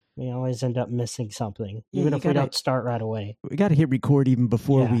We always end up missing something, even if we don't start right away. We got to hit record even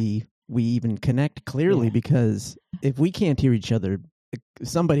before we even connect clearly, because if we can't hear each other,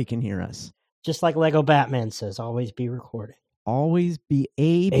 somebody can hear us. Just like Lego Batman says, always be recording. Always be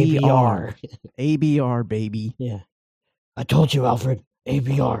ABR. ABR, baby. Yeah. I told you, Alfred.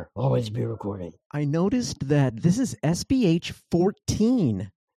 ABR. Always be recording. I noticed that this is SBH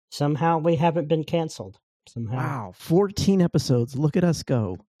 14. Somehow we haven't been canceled. Somehow. Wow. 14 episodes. Look at us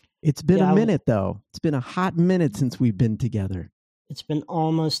go. It's been a minute, though. It's been a hot minute since we've been together. It's been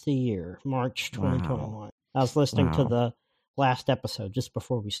almost a year. March 2021. Wow. I was listening to the last episode just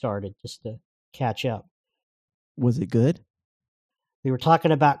before we started, just to catch up. Was it good? We were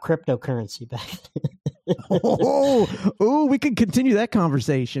talking about cryptocurrency back then. Oh, we could continue that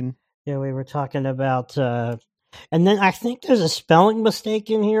conversation. Yeah, we were talking about, and then I think there's a spelling mistake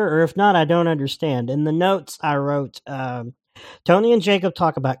in here, or if not, I don't understand. In the notes I wrote, Tony and Jacob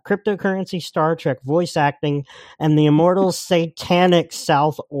talk about cryptocurrency, Star Trek, voice acting, and the immortal satanic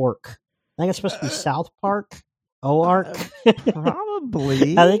South Orc. I think it's supposed to be South Park? O-Arc?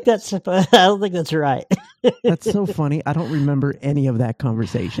 Probably. I don't think that's right. That's so funny. I don't remember any of that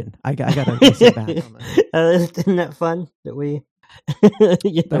conversation. I gotta listen back on that. Isn't that fun that we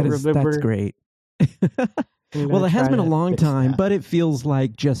remember? That's great. Well, it has been a long time, but it feels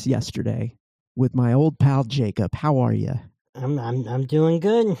like just yesterday with my old pal Jacob. How are you? I'm doing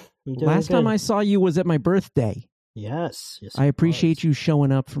good. Last time I saw you was at my birthday. Yes. I appreciate you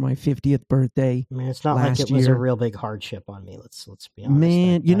showing up for my 50th birthday. Man, it's not like it was a real big hardship on me. Let's be honest.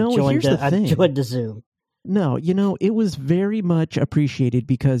 Man, here's the thing. I joined the Zoom. No, it was very much appreciated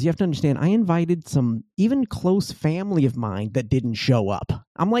because you have to understand, I invited some even close family of mine that didn't show up.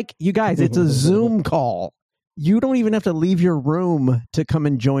 I'm like, you guys, it's a Zoom call. You don't even have to leave your room to come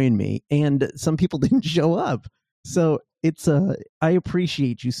and join me. And some people didn't show up. So I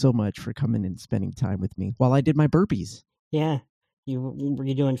appreciate you so much for coming and spending time with me while I did my burpees. Yeah. Were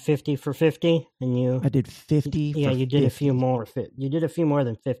you doing 50 for 50? I did 50 Yeah, you did 50. a few more. You did a few more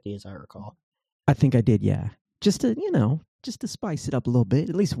than 50, as I recall. I think I did, yeah. Just to spice it up a little bit,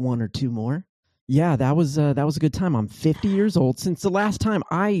 at least one or two more. Yeah, that was a good time. I'm 50 years old. Since the last time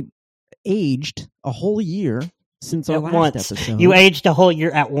I aged a whole year since our last episode. You aged a whole year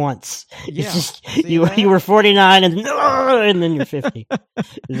at once. Yeah. You were 49 and then you're 50.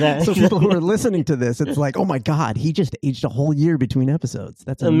 So people who are listening to this, it's like, oh my God, he just aged a whole year between episodes.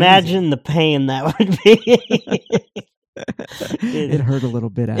 That's amazing. Imagine the pain that would be. It hurt a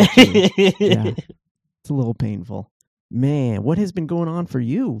little bit, actually. Yeah, it's a little painful. Man, what has been going on for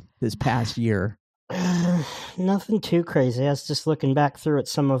you this past year? Nothing too crazy. I was just looking back through at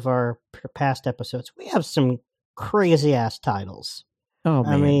some of our past episodes. We have some crazy ass titles. Oh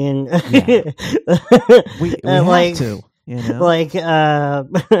man. I mean, we have to, like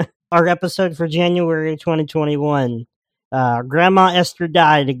our episode for January 2021. Grandma Esther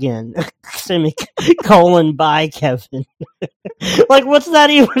died again. Semicolon by Kevin. Like, what's that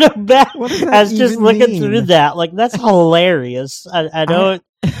even about? I was just looking through that. Like, that's hilarious. I don't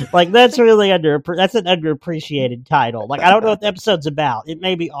like. That's really that's an underappreciated title. Like, I don't know what the episode's about. It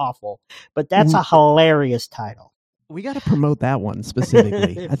may be awful, but that's a hilarious title. We got to promote that one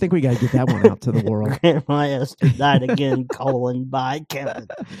specifically. I think we got to get that one out to the world. Grandma Esther died again. By Kevin.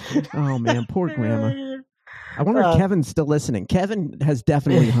 Oh man, poor grandma. I wonder if Kevin's still listening. Kevin has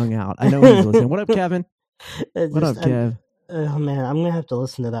definitely hung out. I know he's listening. What up, Kevin? What up, Kev? Oh, man, I'm going to have to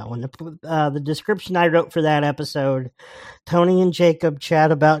listen to that one. The description I wrote for that episode, Tony and Jacob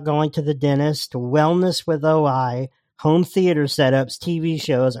chat about going to the dentist, wellness with OI, home theater setups, TV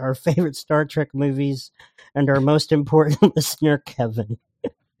shows, our favorite Star Trek movies, and our most important listener, Kevin.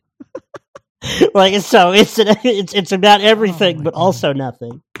 Like, so it's about everything, but also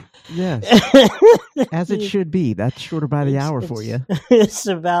nothing. Yes, as it should be. That's shorter by the hour for you. It's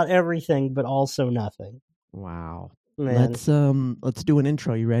about everything, but also nothing. Wow. Man. Let's do an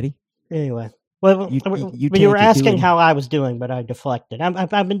intro. You ready? Anyway, well, you were asking how I was doing, but I deflected.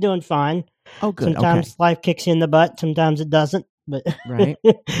 I've been doing fine. Oh, good. Sometimes life kicks you in the butt. Sometimes it doesn't. But right.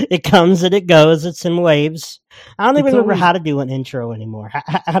 It comes and it goes. It's in waves. I don't even remember how to do an intro anymore.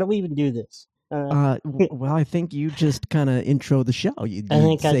 How do we even do this? Well, I think you just kind of intro the show. You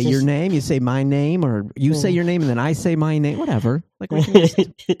say your name, you say my name, or you say your name and then I say my name, whatever. Like we can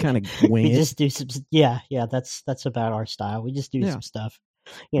just kind of wing it. Just do some, yeah. That's about our style. We just do some stuff.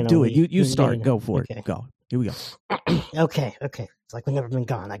 Do it. You start. Go for it. Go. Here we go. Okay. It's like we've never been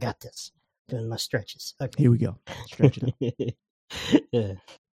gone. I got this. Doing my stretches. Okay. Here we go. Stretch it up. Yeah.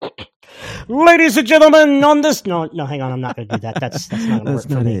 Ladies and gentlemen, on this no, hang on, I'm not going to do that. That's not going to work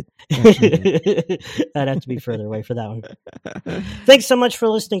for me. I'd have to be further away for that one. Thanks so much for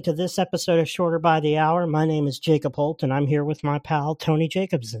listening to this episode of Shorter by the Hour. My name is Jacob Holt, and I'm here with my pal Tony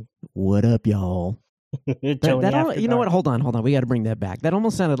Jacobson. What up, y'all? You know what? Hold on. We got to bring that back. That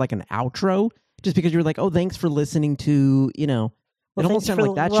almost sounded like an outro, just because you were like, "Oh, thanks for listening to," you know. It almost sounded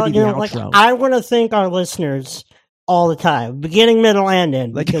like that should be the outro. Like, I want to thank our listeners all the time, beginning, middle, and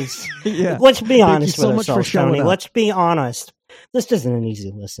end. Because let's be honest with ourselves, Tony. Let's be honest. This isn't an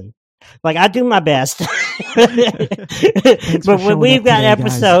easy listen. Like, I do my best, but when we've got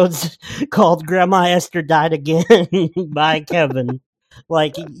episodes called "Grandma Esther Died Again" by Kevin,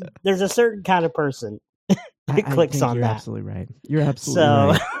 like, there's a certain kind of person that clicks on that. You're absolutely right. You're absolutely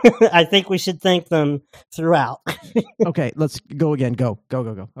right. So I think we should thank them throughout. Okay, let's go again. Go.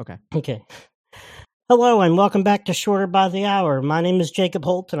 Okay. Hello, and welcome back to Shorter by the Hour. My name is Jacob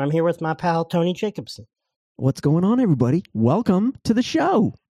Holt, and I'm here with my pal Tony Jacobson. What's going on, everybody? Welcome to the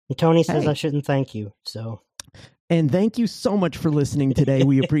show. And Tony says I shouldn't thank you, so... And thank you so much for listening today.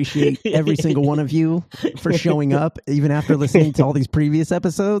 We appreciate every single one of you for showing up, even after listening to all these previous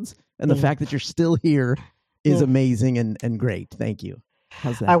episodes. And the fact that you're still here is amazing and great. Thank you.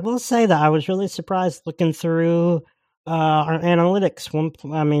 How's that? I will say that I was really surprised looking through our analytics.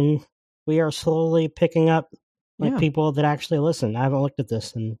 We are slowly picking up people that actually listen. I haven't looked at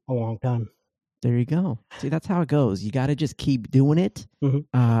this in a long time. There you go. See, that's how it goes. You got to just keep doing it.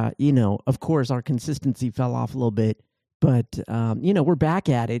 Mm-hmm. Of course, our consistency fell off a little bit, but, we're back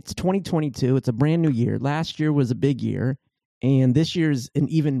at it. It's 2022. It's a brand new year. Last year was a big year, and this year's an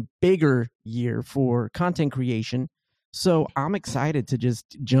even bigger year for content creation. So I'm excited to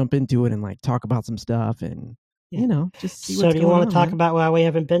just jump into it and talk about some stuff and, just see what's going on. So do you want to talk about why we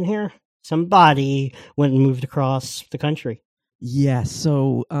haven't been here? Somebody went and moved across the country. Yes,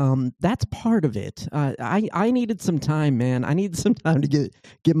 so that's part of it. I needed some time, man. I needed some time to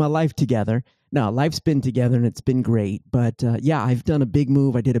get my life together. No, life's been together and it's been great. But I've done a big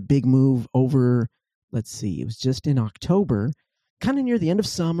move. I did a big move over, it was just in October, kind of near the end of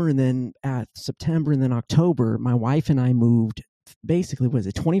summer, and then at September and then October, my wife and I moved basically,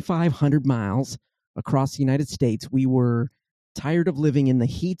 2,500 miles across the United States. We were tired of living in the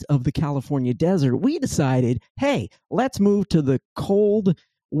heat of the California desert. We decided, hey, let's move to the cold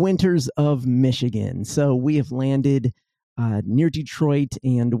winters of Michigan. So we have landed near Detroit,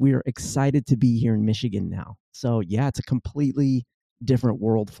 and we're excited to be here in Michigan now. So it's a completely different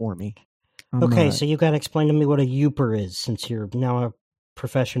world for me. So you got to explain to me what a Yooper is, since you're now a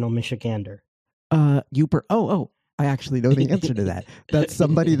professional Michigander. Yooper. I actually know the answer to that. That's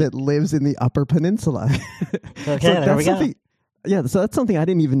somebody that lives in the Upper Peninsula. Okay, there we go. Yeah, so that's something I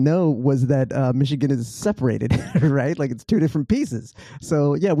didn't even know, was that Michigan is separated, right? Like, it's two different pieces.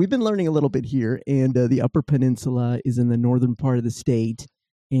 So, we've been learning a little bit here, and the Upper Peninsula is in the northern part of the state,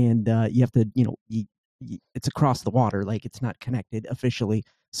 and you have to, it's across the water, like it's not connected officially.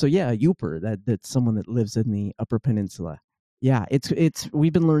 So, Yooper, that's someone that lives in the Upper Peninsula. Yeah,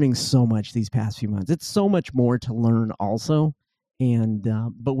 we've been learning so much these past few months. It's so much more to learn also. And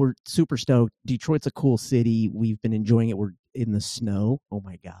but we're super stoked. Detroit's a cool city. We've been enjoying it. We're in the snow. Oh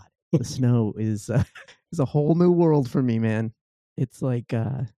my God, the snow is a whole new world for me, man. It's like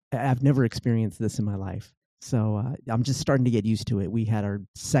I've never experienced this in my life. So I'm just starting to get used to it. We had our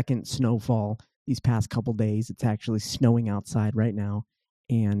second snowfall these past couple days. It's actually snowing outside right now,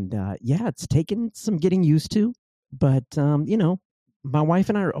 and it's taken some getting used to. But my wife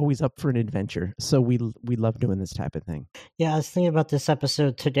and I are always up for an adventure, so we love doing this type of thing. Yeah, I was thinking about this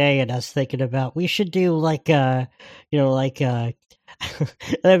episode today, and I was thinking about we should do have you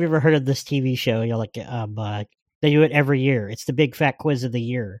ever heard of this TV show? They do it every year. It's the Big Fat Quiz of the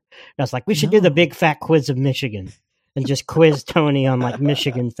Year. And I was like, we should do the Big Fat Quiz of Michigan and just quiz Tony on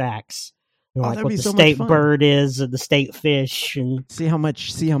Michigan facts. What the state bird is, or the state fish, and see how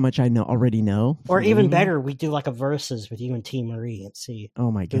much I already know. Or even better, we do a versus with you and T. Marie and see.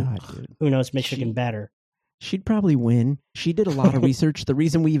 Oh my God, dude. Who knows Michigan better? She'd probably win. She did a lot of research. The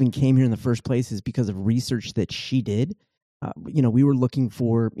reason we even came here in the first place is because of research that she did. We were looking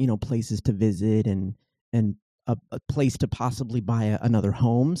for places to visit and a place to possibly buy another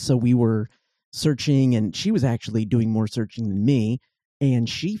home. So we were searching, and she was actually doing more searching than me. And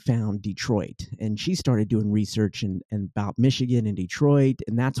she found Detroit, and she started doing research and about Michigan and Detroit.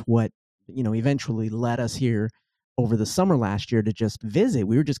 And that's what, eventually led us here over the summer last year to just visit.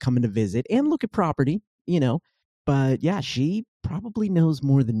 We were just coming to visit and look at property, but she probably knows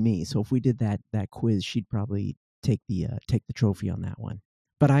more than me. So if we did that quiz, she'd probably take the trophy on that one.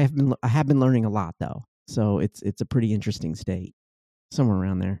 But I have been learning a lot though. So it's a pretty interesting state, somewhere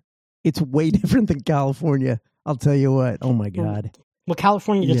around there. it's way different than California. I'll tell you what. Oh my God. Well,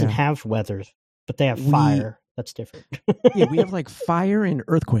 California doesn't Yeah. have weather, but they have We- fire. That's different. Yeah, we have like fire and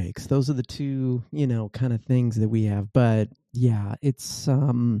earthquakes. Those are the two, kind of things that we have. But yeah, it's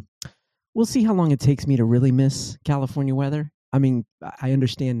we'll see how long it takes me to really miss California weather. I mean, I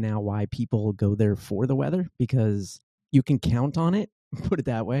understand now why people go there for the weather, because you can count on it, put it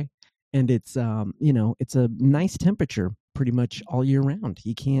that way. And it's it's a nice temperature pretty much all year round.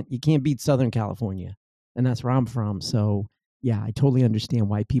 You can't beat Southern California. And that's where I'm from. So yeah, I totally understand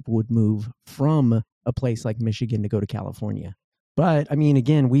why people would move from a place like Michigan to go to California. But I mean,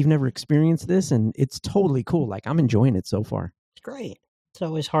 again, we've never experienced this, and it's totally cool. Like, I'm enjoying it so far. It's great. It's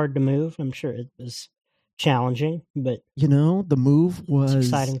always hard to move. I'm sure it was challenging, but The move was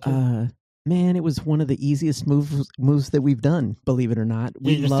exciting too. man, it was one of the easiest moves that we've done, believe it or not.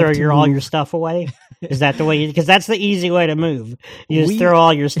 You just throw all your stuff away? Is that the way? Because that's the easy way to move. You just throw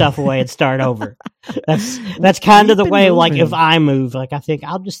all your stuff away and start over. That's kind of the way. Moving. Like if I move, like I think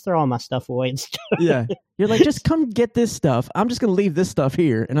I'll just throw all my stuff away and start. Yeah, you're like, just come get this stuff. I'm just gonna leave this stuff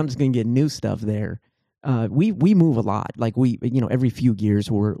here, and I'm just gonna get new stuff there. We move a lot. Like we every few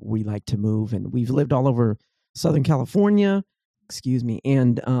years we like to move, and we've lived all over Southern California. Excuse me,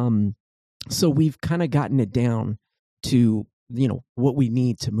 and so we've kind of gotten it down to, what we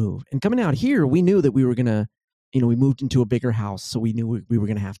need to move. And coming out here, we knew that we were going to, we moved into a bigger house. So we knew we were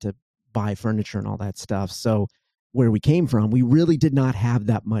going to have to buy furniture and all that stuff. So where we came from, we really did not have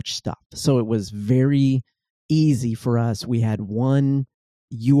that much stuff. So it was very easy for us. We had one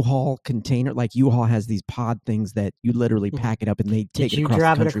U-Haul container. Like U-Haul has these pod things that you literally pack it up and they take it across the country. Did you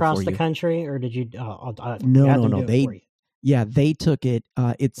drive it across the country, or did you? No. They took it.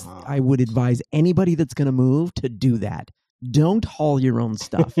 I would advise anybody that's going to move to do that. Don't haul your own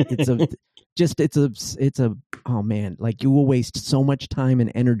stuff. Oh man, like you will waste so much time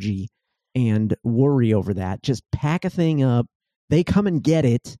and energy and worry over that. Just pack a thing up. They come and get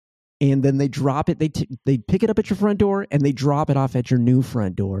it, and then they drop it. They pick it up at your front door and they drop it off at your new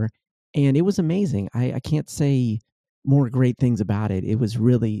front door. And it was amazing. I can't say more great things about it. It was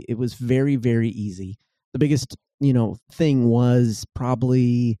very, very easy. The biggest thing was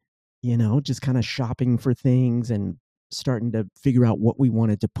probably, just kind of shopping for things and starting to figure out what we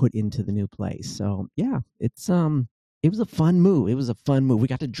wanted to put into the new place. So yeah, it was a fun move. We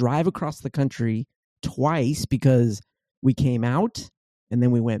got to drive across the country twice because we came out and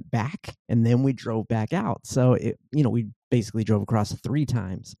then we went back and then we drove back out. So we basically drove across 3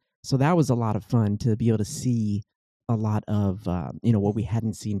 times. So that was a lot of fun to be able to see a lot of, what we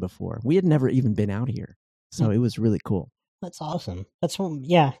hadn't seen before. We had never even been out here. So it was really cool. That's awesome.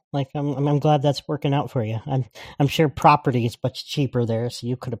 Like I'm glad that's working out for you. I'm sure property is much cheaper there, so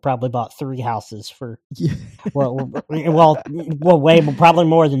you could have probably bought 3 houses for probably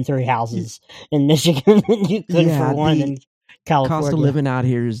more than 3 houses in Michigan than you could for one in California. Cost of living out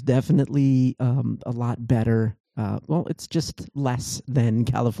here is definitely a lot better. It's just less than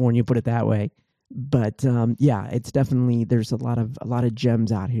California, put it that way. But it's definitely, there's a lot of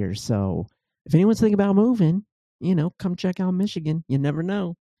gems out here. So if anyone's thinking about moving, come check out Michigan. You never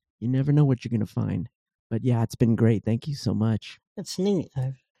know. You never know what you're going to find. But yeah, it's been great. Thank you so much. It's neat.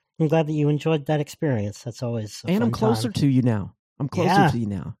 I'm glad that you enjoyed that experience. That's always and I'm closer to you now. To you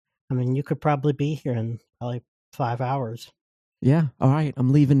now. I mean, you could probably be here in probably 5 hours. Yeah. All right.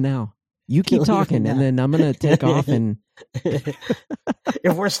 I'm leaving now. You keep talking, and then I'm going to take off. And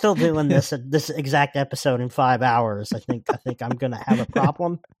if we're still doing this exact episode in 5 hours, I think I'm going to have a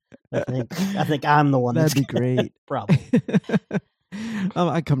problem. I think I'm the one. That'd be great. Problem.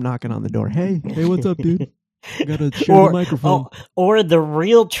 I come knocking on the door. Hey, what's up, dude? I gotta share the microphone. Or the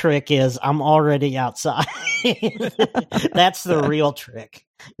real trick is I'm already outside. That's the real trick.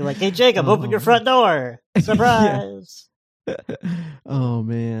 You're like, hey, Jacob, open your front door. Surprise. Oh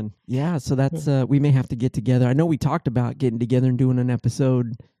man, yeah. So that's we may have to get together. I know we talked about getting together and doing an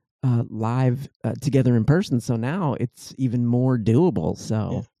episode live together in person. So now it's even more doable.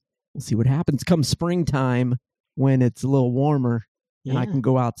 So we'll see what happens come springtime when it's a little warmer and I can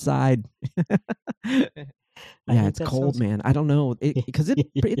go outside. Yeah, it's cold, man. I don't know because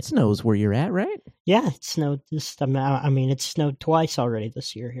it snows where you're at, right? Yeah, it snowed it snowed twice already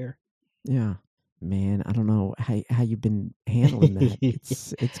this year here. Yeah. Man, I don't know how you've been handling that.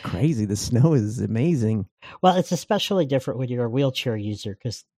 It's crazy. The snow is amazing. Well, it's especially different when you're a wheelchair user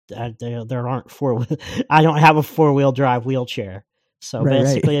because there aren't I don't have a 4-wheel drive wheelchair, so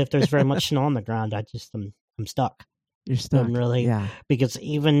basically, if there's very much snow on the ground, I'm stuck. You're stuck, because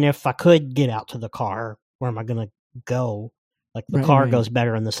even if I could get out to the car, where am I going to go? Like the car goes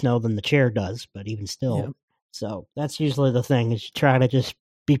better in the snow than the chair does, but even still, so that's usually the thing is you try to just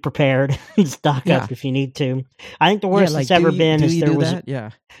be prepared and stock Yeah. up if you need to. I think the worst like, it's ever been do is you there do was that? Yeah.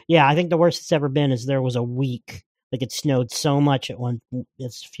 yeah, I think the worst it's ever been is there was a week. Like it snowed so much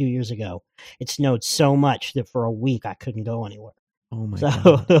it's a few years ago. It snowed so much that for a week I couldn't go anywhere. Oh my So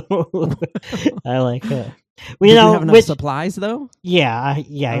god. I like well, Did you have enough supplies though? Yeah,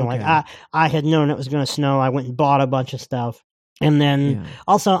 Okay. I had known it was going to snow. I went and bought a bunch of stuff. And then Yeah.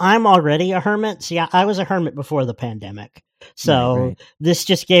 also I'm already a hermit. See, I was a hermit before the pandemic. So Right. this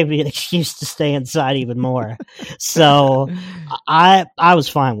just gave me an excuse to stay inside even more. So I was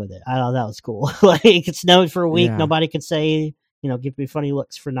fine with it. I thought that was cool. Like it snowed for a week. Yeah. Nobody could say, give me funny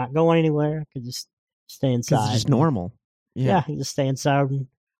looks for not going anywhere. I could just stay 'Cause inside. it's just normal. Yeah, you just stay inside and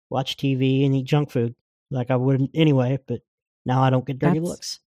watch TV and eat junk food like I would anyway, but now I don't get dirty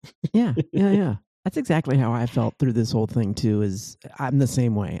looks. Yeah. That's exactly how I felt through this whole thing too. Is I'm the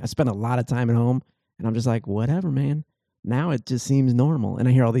same way. I spent a lot of time at home, and I'm just like, whatever, man. Now it just seems normal, and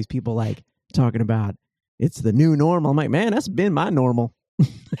I hear all these people like talking about it's the new normal. I'm like, man, that's been my normal.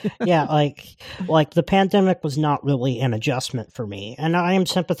 Yeah, like the pandemic was not really an adjustment for me, and I am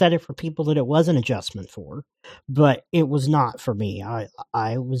sympathetic for people that it was an adjustment for, but it was not for me.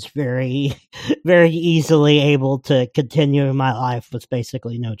 I was very, very easily able to continue my life with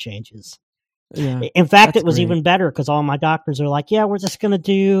basically no changes. Yeah. In fact, That's it was great. even better because all my doctors are like, "Yeah, we're just going to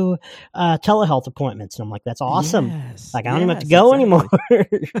do telehealth appointments," and I'm like, "That's awesome." Yes. Like I don't even have to go anymore.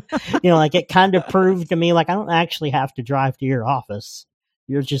 Like it kind of proved to me like I don't actually have to drive to your office.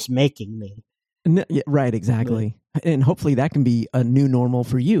 You're just making me. Yeah, right, exactly. And hopefully that can be a new normal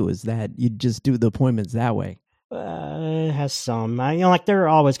for you, is that you just do the appointments that way. It has some. Like there are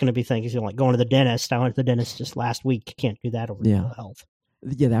always going to be things, like going to the dentist. I went to the dentist just last week. You can't do that over telehealth.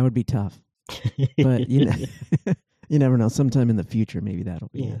 Yeah, that would be tough. But you never know. Sometime in the future, maybe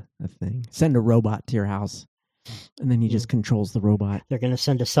that'll be a thing. Send a robot to your house, and then he just controls the robot. They're going to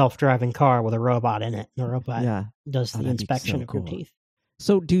send a self-driving car with a robot in it. And the robot does the that'd be inspection so of cool. your teeth.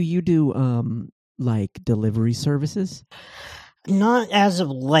 So do you do like delivery services? Not as of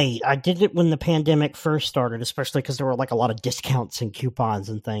late. I did it when the pandemic first started, especially because there were like a lot of discounts and coupons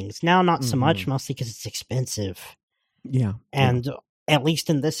and things. Now, not so much, mostly because it's expensive. Yeah. And at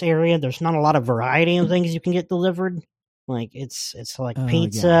least in this area, there's not a lot of variety of things you can get delivered. Like it's like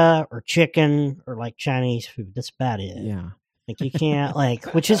pizza or chicken or like Chinese food. That's about it. Yeah. Like you can't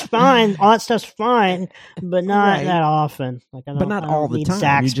which is fine. All that stuff's fine, but not that often. Like I don't, but not all the time.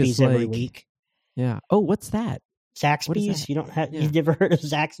 Zaxby's every week. Yeah. Oh, what's that? Zaxby's? You don't have? You've never heard of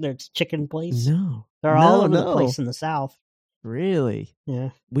Zaxby's? Their chicken place? No. They're all over the place in the South. Really? Yeah.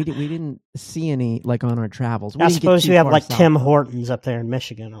 We didn't see any like on our travels. I suppose you have like Tim Hortons up there in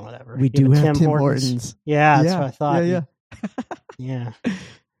Michigan or whatever. We do have Tim Hortons. Yeah, that's what I thought. Yeah. Yeah.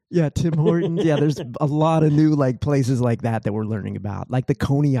 Yeah, Tim Hortons. Yeah, there's a lot of new like places like that we're learning about. Like the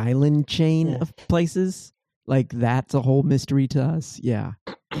Coney Island chain of places. Like that's a whole mystery to us. Yeah.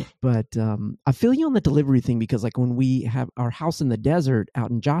 But I feel you on the delivery thing, because like when we have our house in the desert out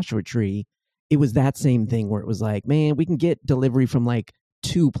in Joshua Tree, it was that same thing where it was like, man, we can get delivery from like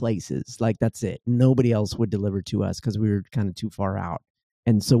 2 places. Like that's it. Nobody else would deliver to us because we were kind of too far out.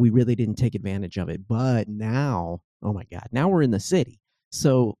 And so we really didn't take advantage of it. But now, oh my God, now we're in the city.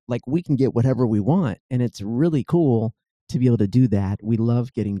 So like we can get whatever we want. And it's really cool to be able to do that. We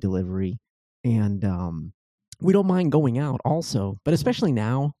love getting delivery. And we don't mind going out also. But especially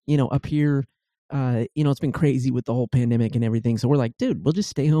now, up here, it's been crazy with the whole pandemic and everything. So we're like, dude, we'll just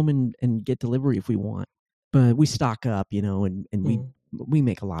stay home and get delivery if we want. But we stock up, and we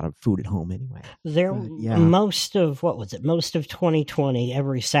make a lot of food at home anyway. Most of 2020,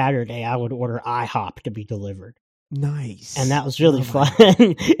 every Saturday I would order IHOP to be delivered. Nice. And that was really fun.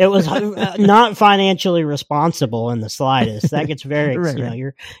 It was not financially responsible in the slightest. That gets very,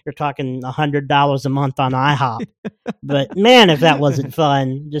 you're talking $100 a month on IHOP. But man, if that wasn't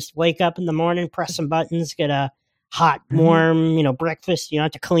fun, just wake up in the morning, press some buttons, get a hot, warm, breakfast. You don't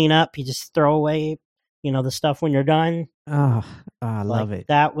have to clean up. You just throw away, the stuff when you're done. Oh, I love it.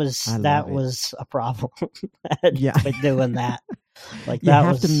 That was a problem. By doing that.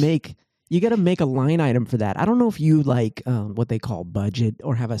 You got to make a line item for that. I don't know if you like what they call budget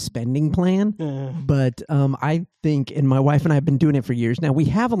or have a spending plan, but I think, and my wife and I have been doing it for years now, we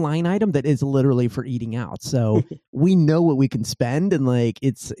have a line item that is literally for eating out. So we know what we can spend, and like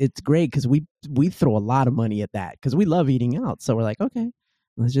it's great because we throw a lot of money at that because we love eating out. So we're like, okay,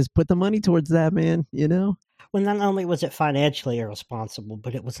 Let's just put the money towards that, man. You know? Well, not only was it financially irresponsible,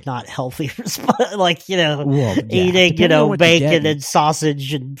 but it was not healthy. Like, Well, yeah, eating, depending on what you're bacon getting. and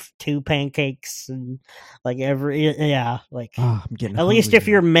sausage and 2 pancakes and like like Oh, I'm getting at least hungry if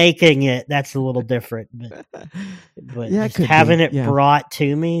you're now. making it, that's a little different. But Yeah, it just could having be. it Yeah. brought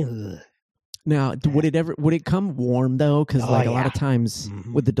to me, ugh. Now, would it come warm though? Because Oh, like a lot yeah. of times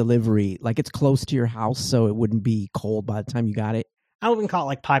Mhm. with the delivery, like it's close to your house, so it wouldn't be cold by the time you got it. I wouldn't call it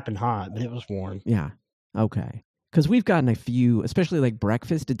like piping hot, but it was warm. Yeah. Okay. Because we've gotten a few, especially like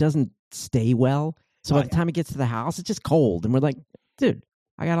breakfast, it doesn't stay well. So Oh, by the time it gets to the house, it's just cold. And we're like, dude,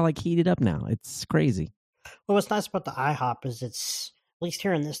 I got to like heat it up now. It's crazy. Well, what's nice about the IHOP is it's, at least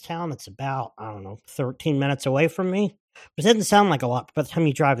here in this town, it's about, I don't know, 13 minutes away from me. But it doesn't sound like a lot. But by the time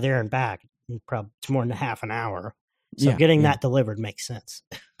you drive there and back, probably it's more than a half an hour. So Yeah, getting yeah. that delivered makes sense.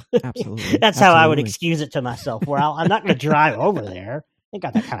 Absolutely. That's how I would Absolutely. excuse it to myself. Where I'm not going to drive over there. I ain't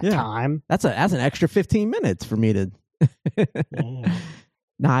got that kind of Yeah. time. That's an extra 15 minutes for me to. Yeah.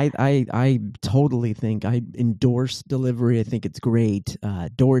 No, I totally think I endorse delivery. I think it's great.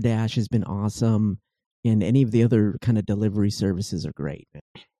 DoorDash has been awesome, and any of the other kind of delivery services are great.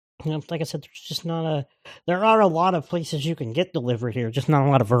 Like I said, there's just not there are a lot of places you can get delivered here, just not a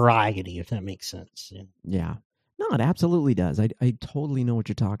lot of variety, if that makes sense. Yeah. Yeah, no, it absolutely does. I totally know what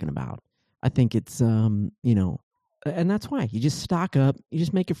you're talking about. I think it's and that's why you just stock up. You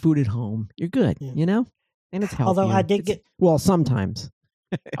just make your food at home. You're good, Yeah. and it's healthy. Although I did get sometimes.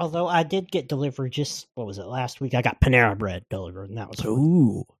 Although I did get delivered just, what was it, last week? I got Panera Bread delivered, and that was fun.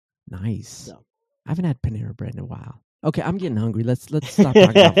 Ooh, nice. So. I haven't had Panera Bread in a while. Okay, I'm getting hungry. Let's stop talking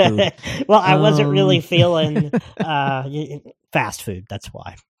about food. Well, I wasn't really feeling fast food. That's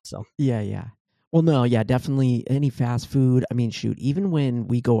why. So Yeah. Well, no, yeah, definitely any fast food. I mean, shoot, even when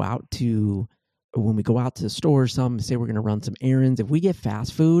we go out to the store, say we're going to run some errands, if we get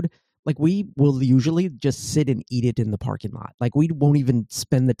fast food, like we will usually just sit and eat it in the parking lot. Like we won't even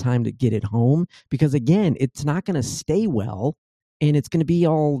spend the time to get it home because again, it's not going to stay well and it's going to be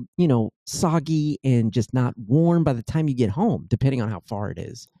all, soggy and just not warm by the time you get home, depending on how far it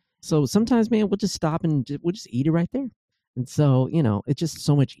is. So sometimes, man, we'll just stop and we'll just eat it right there. And so, it's just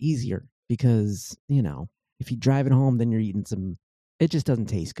so much easier because, if you drive it home, then you're eating it just doesn't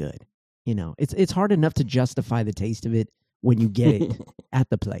taste good. It's hard enough to justify the taste of it when you get it at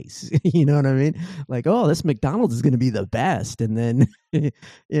the place. You know what I mean? Like, oh, this McDonald's is going to be the best. And then,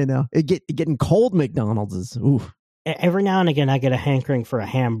 getting cold McDonald's is, ooh. Every now and again, I get a hankering for a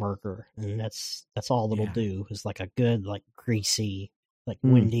hamburger, and that's all it'll do is like a good, like greasy, like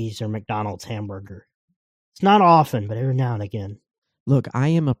Wendy's or McDonald's hamburger. It's not often, but every now and again. Look, I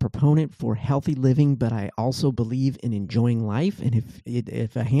am a proponent for healthy living, but I also believe in enjoying life. And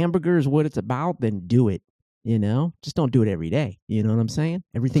if a hamburger is what it's about, then do it. Just don't do it every day. You know what I'm saying?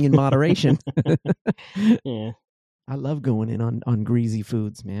 Everything in moderation. Yeah. I love going in on greasy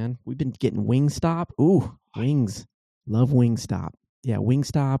foods, man. We've been getting Wingstop. Ooh, wings. Love Wingstop. Yeah,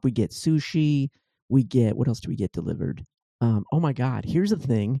 Wingstop. We get sushi. We get, what else do we get delivered? Oh my God. Here's the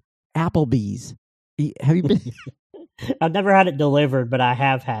thing. Applebee's. Have you been? I've never had it delivered, but I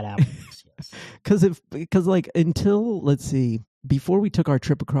have had Applebee's. Yes. Because like until, let's see, before we took our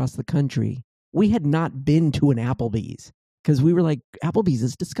trip across the country, we had not been to an Applebee's because we were like, Applebee's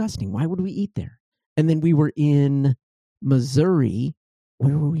is disgusting. Why would we eat there? And then we were in Missouri.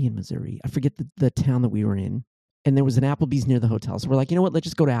 Where were we in Missouri? I forget the town that we were in. And there was an Applebee's near the hotel. So we're like, you know what? Let's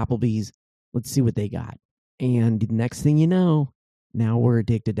just go to Applebee's. Let's see what they got. And the next thing you know, now we're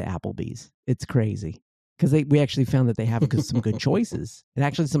addicted to Applebee's. It's crazy. Because we actually found that they have some good choices. And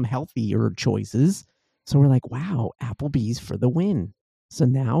actually some healthier choices. So we're like, wow, Applebee's for the win. So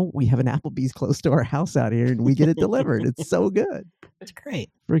now we have an Applebee's close to our house out here and we get it delivered. It's so good. It's great.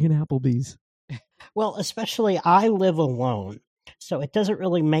 Friggin' Applebee's. Well, especially I live alone, so it doesn't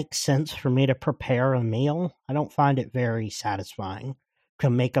really make sense for me to prepare a meal. I don't find it very satisfying to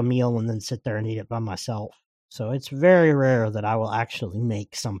make a meal and then sit there and eat it by myself. So it's very rare that I will actually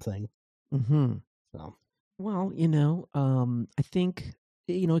make something. Mm-hmm. So, well, I think,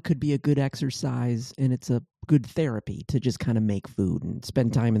 it could be a good exercise and it's a good therapy to just kind of make food and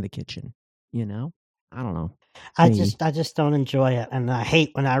spend time in the kitchen, I don't know. I just don't enjoy it, and I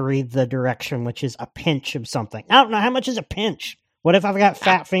hate when I read the direction, which is a pinch of something. I don't know how much is a pinch. What if I've got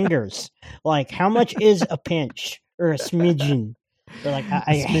fat fingers? Like, how much is a pinch or a smidgen? Or like,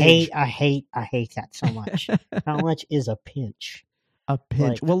 I hate that so much. How much is a pinch? A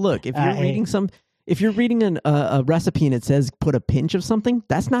pinch. Like, well, look, if you're reading a recipe and it says put a pinch of something,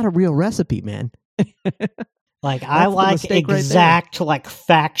 that's not a real recipe, man. Like, I like exact, like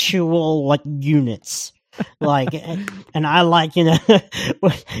factual, like units. Like, and I like,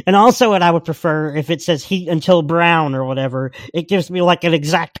 and also what I would prefer if it says heat until brown or whatever, it gives me like an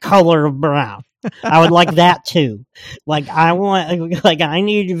exact color of brown. I would like that too. Like I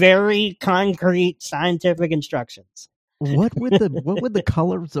need very concrete scientific instructions. What would the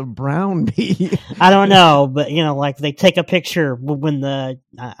colors of brown be? I don't know, but like they take a picture when I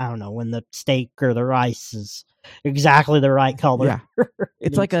don't know, when the steak or the rice is exactly the right color. Yeah.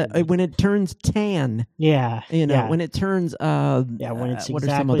 It's like when it turns tan. Yeah. When it turns when it's what exactly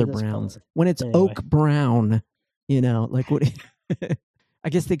are some other this browns? color. When it's Anyway. oak brown, like what I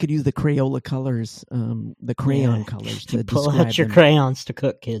guess they could use the Crayola colors, the crayon colors to pull describe out your them. crayons to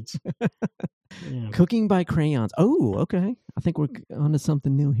cook, kids. Yeah. Cooking by crayons. Oh, okay. I think we're onto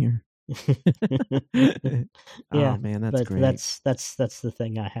something new here. Yeah, oh man, that's but great. That's the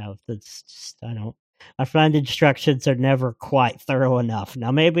thing I have. That's just I find instructions are never quite thorough enough.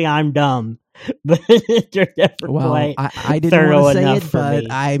 Now maybe I'm dumb, but they're never quite I didn't thorough want to say enough it, for but me.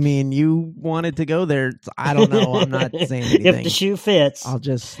 I mean, you wanted to go there. I don't know. I'm not saying anything. If the shoe fits, I'll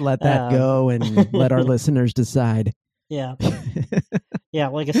just let that go and let our listeners decide. Yeah, yeah.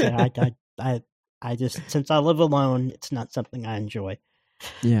 Like I said, I just, since I live alone, it's not something I enjoy.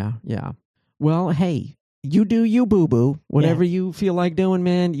 Yeah. Well, hey, you do you, boo boo. Whatever you feel like doing,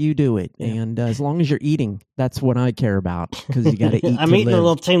 man, you do it. Yeah. And as long as you're eating, that's what I care about, because you got to eat. I'm eating a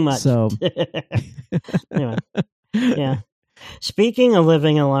little too much. So anyway, yeah. Speaking of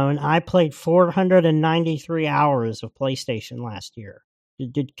living alone, I played 493 hours of PlayStation last year.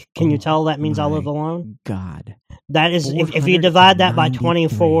 Can you tell that means I live alone? God, that is if you divide that by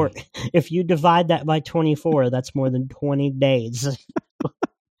 24. If you divide that by 24, that's more than 20 days.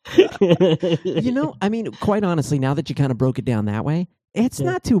 I mean, quite honestly, now that you kind of broke it down that way, it's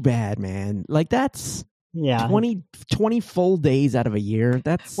not too bad, man. Like that's 20 full days out of a year.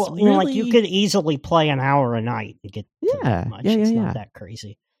 That's like you could easily play an hour a night to get that much. It's not that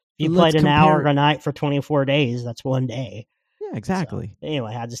crazy. If you played an hour a night for 24 days, that's one day. Yeah, exactly. So,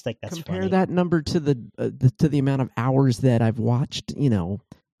 anyway, I just think that's compare funny. that number to the amount of hours that I've watched. I don't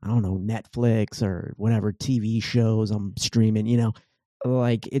know, Netflix or whatever TV shows I'm streaming.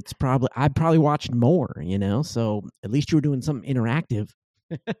 Like I probably watched more. So at least you were doing something interactive.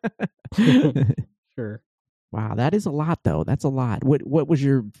 Sure. Wow, that is a lot, though. That's a lot. What was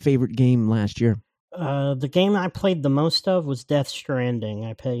your favorite game last year? The game I played the most of was Death Stranding.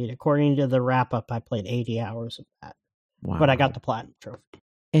 I played, according to the wrap up, I played 80 hours of that. Wow. But I got the platinum trophy.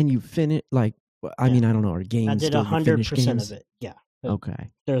 And you finished, I mean, I don't know, are games I did 100% of it. Yeah. Okay.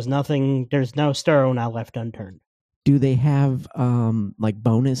 There's no stone I left unturned. Do they have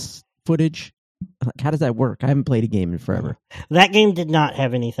bonus footage? How does that work? I haven't played a game in forever. That game did not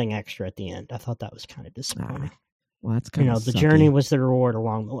have anything extra at the end. I thought that was kind of disappointing. Well, that's kind of the journey was the reward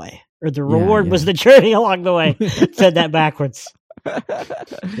along the way. Or the reward was the journey along the way. Said that backwards.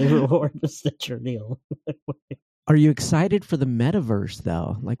 The reward was the journey along the way. Are you excited for the metaverse,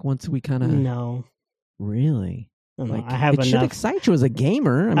 though? Like, once we kind of... No. Really? I have enough... should excite you as a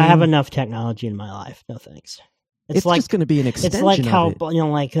gamer. I mean, I have enough technology in my life. No thanks. It's just going to be an extension. It's like how,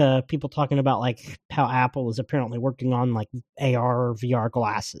 of people talking about, how Apple is apparently working on, AR or VR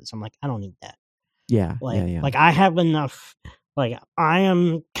glasses. I'm like, I don't need that. Yeah, I have enough... I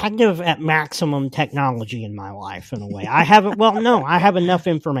am kind of at maximum technology in my life, in a way. I have enough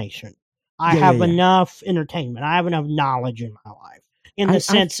information. I have enough entertainment. I have enough knowledge in my life, in the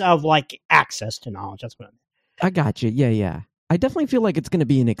sense of access to knowledge. That's what I mean. I got you. Yeah. I definitely feel like it's going to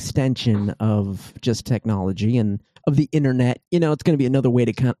be an extension of just technology and of the internet. It's going to be another way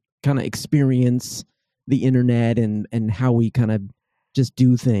to kind of experience the internet and how we kind of just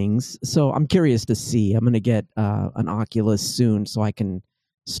do things. So I'm curious to see. I'm going to get an Oculus soon so I can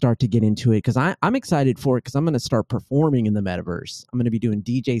start to get into it, because I'm excited for it, because I'm going to start performing in the metaverse. I'm going to be doing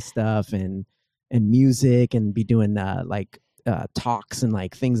DJ stuff and music, and be doing talks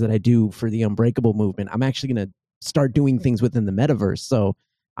and things that I do for the Unbreakable movement. I'm actually going to start doing things within the metaverse. So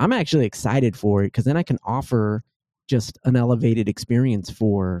I'm actually excited for it, because then I can offer just an elevated experience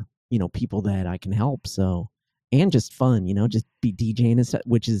for, people that I can help. So, and just fun, just be DJing and stuff,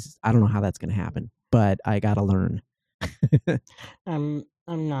 which is, I don't know how that's going to happen, but I got to learn.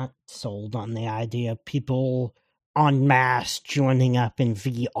 I'm not sold on the idea of people en masse joining up in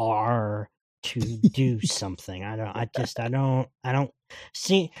VR to do something. I don't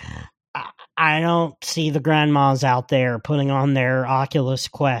see the grandmas out there putting on their Oculus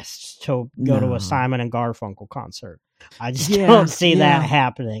Quests to go to a Simon and Garfunkel concert. I just don't see that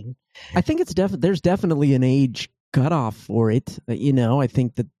happening. I think there's definitely an age cutoff for it. I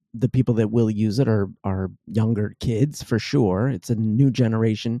think that the people that will use it are younger kids, for sure. It's a new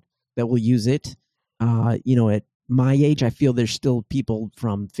generation that will use it. At my age, I feel there's still people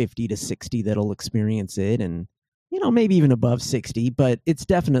from 50 to 60 that'll experience it, and maybe even above 60. But it's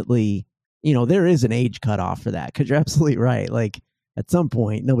definitely, there is an age cutoff for that, because you're absolutely right. Like at some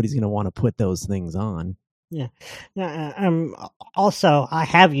point, nobody's going to want to put those things on. Yeah. Also, I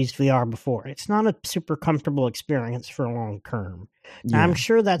have used VR before. It's not a super comfortable experience for a long term. Yeah, I'm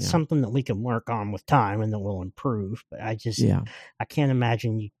sure that's yeah. something that we can work on with time and that will improve. But I can't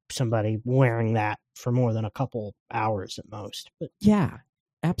imagine somebody wearing that for more than a couple hours at most. But yeah,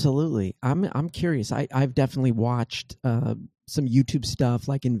 absolutely. I'm curious. I've definitely watched some YouTube stuff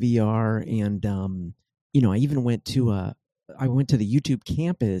like in VR, and I even went to the YouTube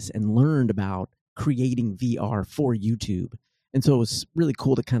campus and learned about creating VR for YouTube. And so it was really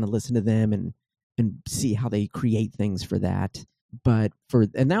cool to kind of listen to them and see how they create things for that.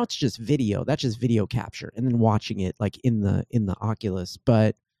 And now it's just video. That's just video capture and then watching it like in the Oculus.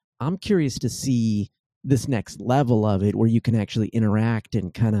 But I'm curious to see this next level of it where you can actually interact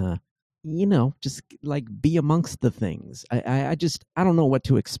and kind of, just like be amongst the things. I don't know what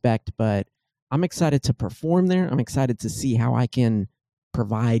to expect, but I'm excited to perform there. I'm excited to see how I can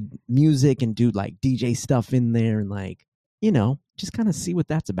provide music and do like DJ stuff in there, and like, just kind of see what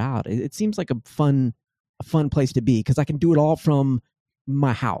that's about. It seems like a fun place to be, because I can do it all from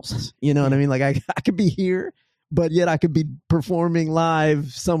my house. You know what I mean? Like I could be here, but yet I could be performing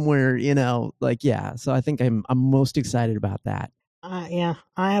live somewhere, So I think I'm most excited about that. I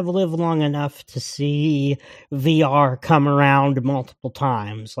have lived long enough to see VR come around multiple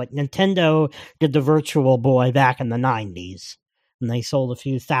times. Like Nintendo did the Virtual Boy back in the 90s, and they sold a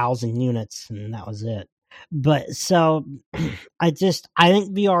few thousand units, and that was it. But so I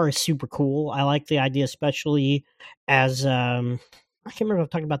think VR is super cool. I like the idea, especially as I can't remember if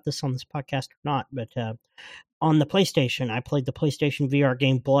I've talked about this on this podcast or not, but on the PlayStation, I played the PlayStation VR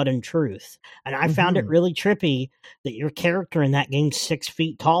game Blood and Truth, and I found it really trippy that your character in that game's 6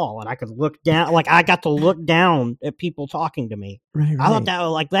 feet tall, and I could look down, like I got to look down at people talking to me. Right. I thought that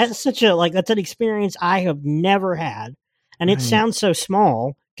was that's an experience I have never had, and it sounds so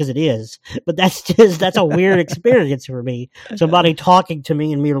small because it is, but that's a weird experience for me. Somebody talking to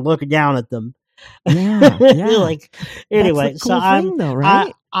me and me looking down at them. Yeah. Like anyway, that's the cool thing, though,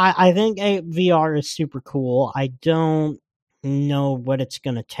 right? I think VR is super cool. I don't know what it's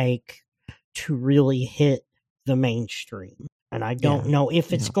going to take to really hit the mainstream, and I don't know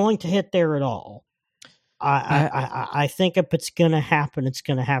if it's going to hit there at all. I think if it's going to happen, it's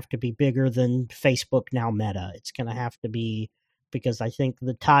going to have to be bigger than Facebook, now Meta. It's going to have to be, because I think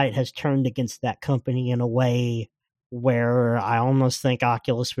the tide has turned against that company in a way where I almost think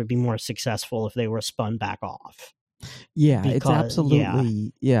Oculus would be more successful if they were spun back off. Yeah, it's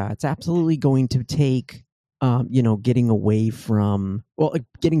absolutely going to take, getting away from,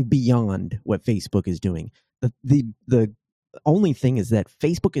 getting beyond what Facebook is doing. The only thing is that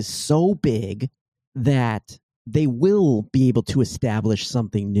Facebook is so big that they will be able to establish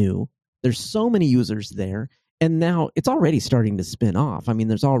something new. There's so many users there, and now it's already starting to spin off. I mean,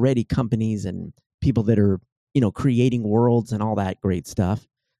 there's already companies and people that are, creating worlds and all that great stuff.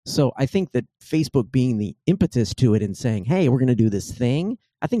 So I think that Facebook being the impetus to it and saying, "Hey, we're going to do this thing,"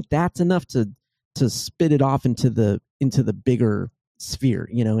 I think that's enough to spit it off into the bigger sphere,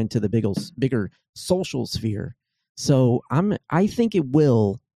 into the bigger social sphere. So I think it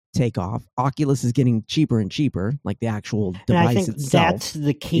will take off. Oculus is getting cheaper and cheaper, like the actual device and I think itself. That's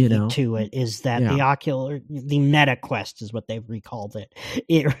the key to it, is that the Meta Quest is what they've recalled it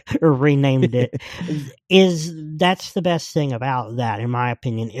or renamed it. That's the best thing about that, in my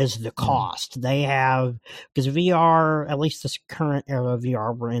opinion, is the cost. They have, because VR, at least this current era of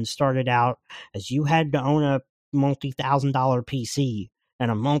VR we're in, started out as you had to own a multi-$1,000 PC and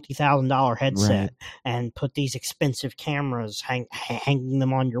a multi-$1,000 headset, and put these expensive cameras hanging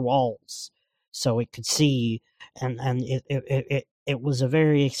them on your walls so it could see, and it was a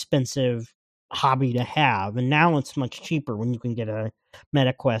very expensive hobby to have. And now it's much cheaper when you can get a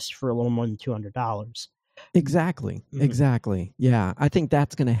Meta Quest for a little more than $200. Exactly. Yeah, I think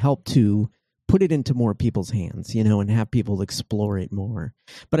that's going to help to put it into more people's hands, and have people explore it more.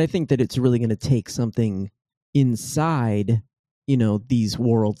 But I think that it's really going to take something inside, these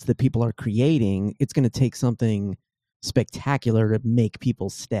worlds that people are creating. It's going to take something spectacular to make people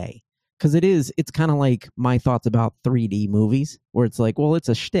stay. Because it's kind of like my thoughts about 3D movies, where it's like, well, it's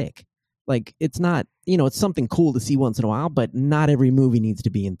a shtick. Like, it's not, it's something cool to see once in a while, but not every movie needs to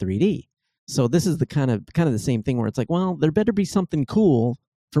be in 3D. So this is the kind of the same thing, where it's like, well, there better be something cool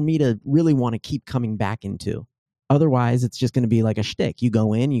for me to really want to keep coming back into. Otherwise, it's just going to be like a shtick. You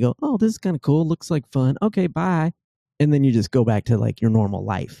go in, you go, oh, this is kind of cool. Looks like fun. Okay, bye. And then you just go back to like your normal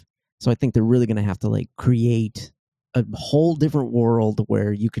life. So I think they're really going to have to like create a whole different world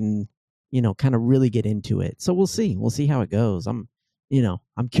where you can, kind of really get into it. So we'll see. We'll see how it goes. I'm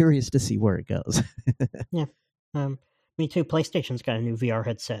curious to see where it goes. Yeah. Me too. PlayStation's got a new VR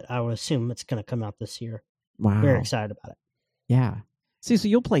headset. I would assume it's going to come out this year. Wow. Very excited about it. Yeah. See, so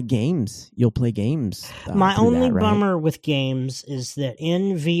you'll play games. My only bummer with games is that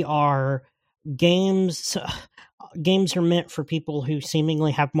in VR, games are meant for people who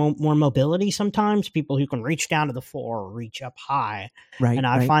seemingly have more mobility sometimes, people who can reach down to the floor or reach up high. Right. And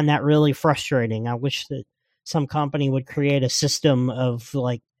I find that really frustrating. I wish that some company would create a system of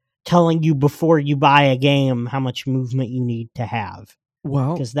like telling you before you buy a game how much movement you need to have.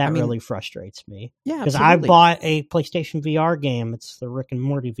 Well, because that really frustrates me. Yeah, because I bought a PlayStation VR game. It's the Rick and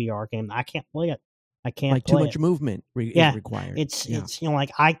Morty VR game. I can't play it. I can't like play too much movement is required. It's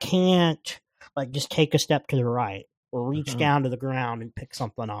like I can't like just take a step to the right or reach down to the ground and pick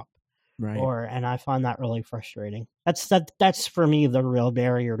something up. Right. And I find that really frustrating. That's for me the real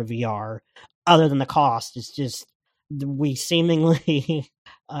barrier to VR. Other than the cost, it's just we seemingly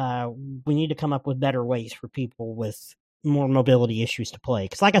we need to come up with better ways for people with more mobility issues to play.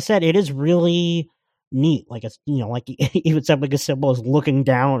 Because like I said, it is really neat. Like it's like even something as simple as looking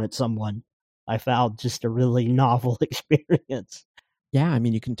down at someone, I found just a really novel experience. Yeah, I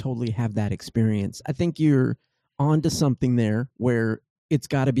mean, you can totally have that experience. I think you're onto something there where it's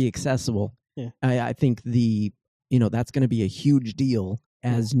got to be accessible. Yeah. I think that's going to be a huge deal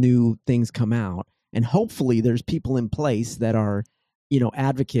as new things come out. And hopefully there's people in place that are,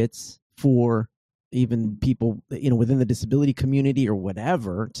 advocates for even people, within the disability community or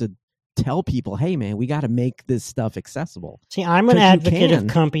whatever to tell people, hey man, we got to make this stuff accessible. See, I'm an advocate of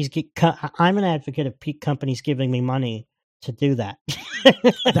companies. I'm an advocate of companies giving me money to do that.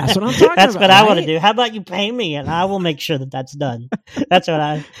 That's what I'm talking about. That's what I want to do. How about you pay me and I will make sure that that's done. That's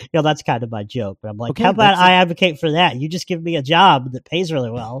what that's kind of my joke. But I'm like, how about I advocate for that? You just give me a job that pays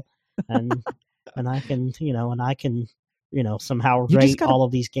really well, and I can, somehow rate all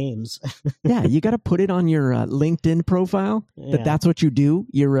of these games. Yeah, you got to put it on your LinkedIn profile that's what you do.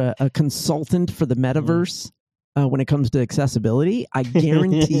 You're a consultant for the metaverse when it comes to accessibility. I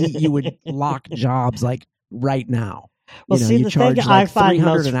guarantee you would lock jobs like right now. Well, see, you the charge thing like I find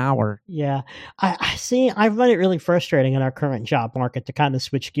 $300 an hour. Yeah, I see. I find it really frustrating in our current job market, to kind of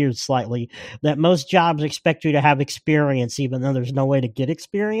switch gears slightly, that most jobs expect you to have experience, even though there's no way to get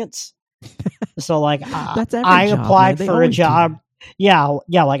experience. So, like, I applied for a job. Yeah,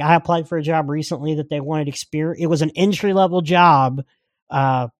 like I applied for a job recently that they wanted experience. It was an entry level job.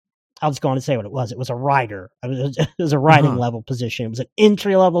 I was going to say what it was. It was a writer. It was a writing level position. It was an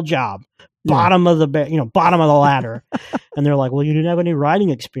entry level job. Bottom of the ladder. And they're like, well, you didn't have any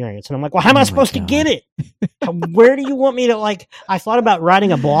writing experience. And I'm like, well, how am I supposed to get it? Where do you want me to, like, I thought about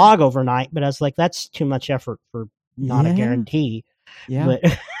writing a blog overnight, but I was like, that's too much effort for not a guarantee. Yeah.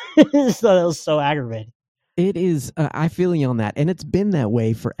 But so it was so aggravating. It is. I feel you on that. And it's been that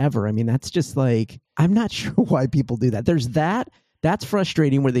way forever. I mean, that's just like, I'm not sure why people do that. There's that. That's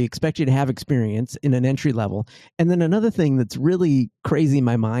frustrating where they expect you to have experience in an entry level. And then another thing that's really crazy in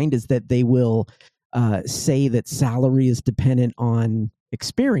my mind is that they will say that salary is dependent on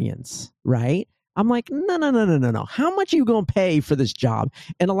experience, right? I'm like, no. How much are you going to pay for this job?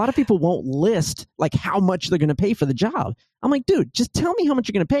 And a lot of people won't list like how much they're going to pay for the job. I'm like, dude, just tell me how much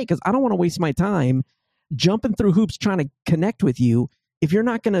you're going to pay, because I don't want to waste my time jumping through hoops trying to connect with you if you're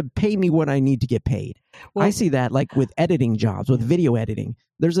not going to pay me what I need to get paid. Well, I see that like with editing jobs, with video editing.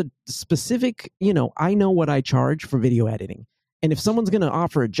 There's a specific, I know what I charge for video editing. And if someone's going to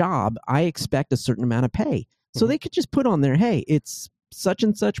offer a job, I expect a certain amount of pay. So they could just put on there, hey, it's such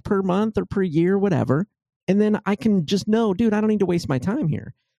and such per month or per year, whatever. And then I can just know, dude, I don't need to waste my time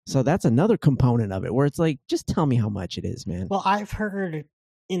here. So that's another component of it where it's like, just tell me how much it is, man. Well, I've heard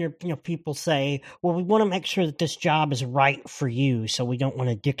people say, well, we want to make sure that this job is right for you, so we don't want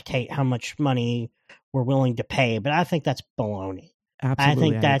to dictate how much money we're willing to pay. But I think that's baloney. Absolutely, I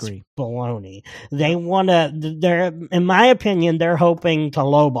think that's baloney. They want to, in my opinion, they're hoping to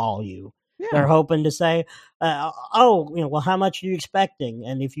lowball you. Yeah. They're hoping to say, well, how much are you expecting?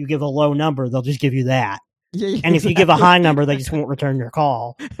 And if you give a low number, they'll just give you that. Yeah, and if you give a high number, they just won't return your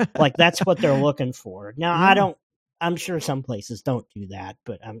call. Like, that's what they're looking for. Now, I'm sure some places don't do that,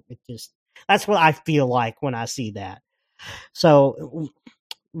 but that's what I feel like when I see that. So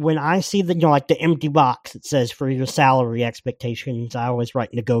when I see like the empty box that says for your salary expectations, I always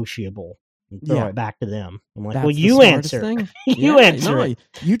write negotiable and throw it back to them. I'm like, well, you answer. You answer.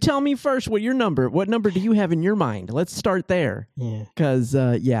 You tell me first what number do you have in your mind? Let's start there. Yeah. Because,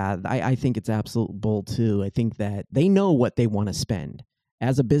 I think it's absolute bull too. I think that they know what they want to spend.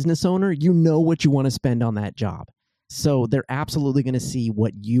 as a business owner, you know what you want to spend on that job. So they're absolutely going to see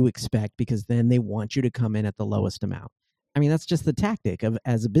what you expect, because then they want you to come in at the lowest amount. I mean, that's just the tactic of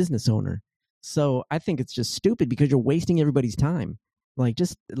as a business owner. So I think it's just stupid, because you're wasting everybody's time. Like,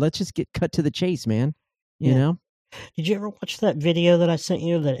 let's just get cut to the chase, man. You know? Did you ever watch that video that I sent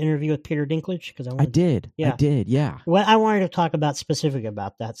you, that interview with Peter Dinklage? Because I did. Yeah. I did. Yeah. Well, I wanted to talk about specific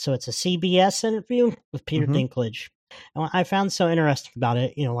about that. So it's a CBS interview with Peter Dinklage. And what I found so interesting about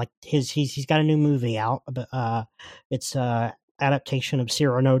it, like he's got a new movie out. It's adaptation of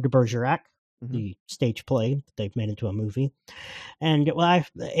Cyrano de Bergerac, the stage play that they've made into a movie. And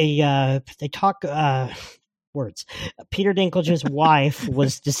they talk words. Peter Dinklage's wife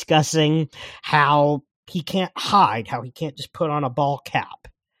was discussing how he can't hide, how he can't just put on a ball cap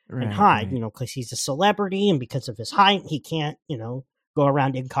and hide, because he's a celebrity, and because of his height, he can't, go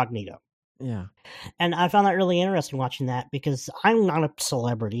around incognito. Yeah. And I found that really interesting watching that, because I'm not a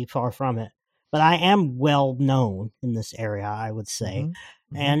celebrity, far from it, but I am well known in this area, I would say.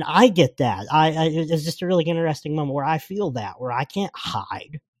 And I get that. It's just a really interesting moment where I feel that, where I can't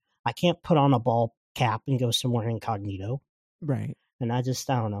hide. I can't put on a ball cap and go somewhere incognito. Right. And I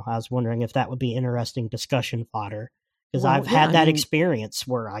don't know. I was wondering if that would be interesting discussion fodder, because I've had that experience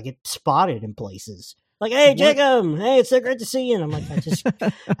where I get spotted in places. Like, hey, Jacob, hey, it's so great to see you. And I'm like, I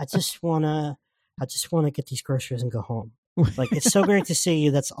just wanna get these groceries and go home. Like, it's so great to see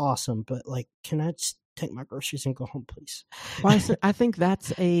you. That's awesome. But like, can I just take my groceries and go home, please? Well, I think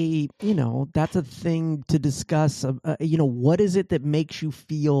that's that's a thing to discuss. What is it that makes you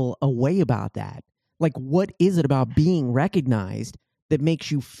feel a way about that? Like, what is it about being recognized that makes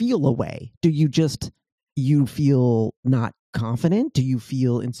you feel a way? Do you feel not confident? Do you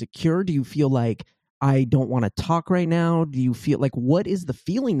feel insecure? Do you feel like, I don't want to talk right now? Do you feel like, what is the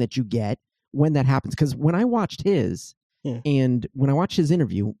feeling that you get when that happens? Because when I watched his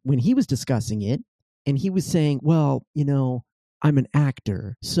interview, when he was discussing it, and he was saying, well, I'm an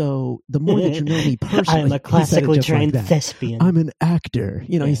actor, so the more that you know me personally, I'm a classically trained thespian. I'm an actor.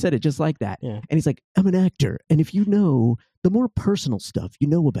 He said it just like that. Yeah. And he's like, I'm an actor. And if you know the more personal stuff you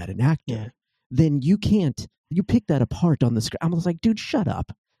know about an actor, then you pick that apart on the screen. I was like, dude, shut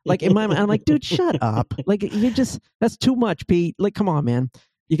up. Like, in my mind, I'm like, dude, shut up. Like, that's too much, Pete. Like, come on, man.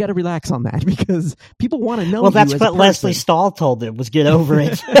 You got to relax on that, because people want to know. Well, that's what Leslie Stahl told him, was get over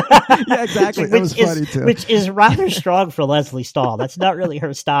it. Yeah, exactly. That was funny too. Which is rather strong for Leslie Stahl. That's not really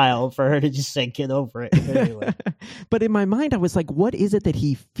her style, for her to just say, get over it. But anyway. But in my mind, I was like, what is it that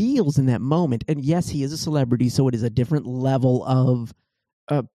he feels in that moment? And yes, he is a celebrity, so it is a different level of,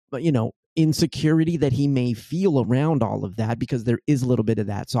 insecurity that he may feel around all of that, because there is a little bit of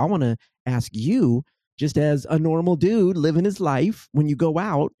that. So I want to ask you, just as a normal dude living his life, when you go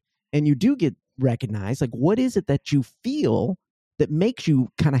out and you do get recognized, like, what is it that you feel that makes you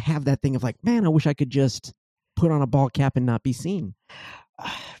kind of have that thing of like, man, I wish I could just put on a ball cap and not be seen?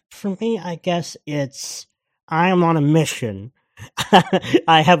 For me, I guess I am on a mission.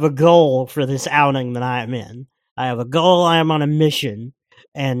 I have a goal for this outing that I am in. I have a goal. I am on a mission.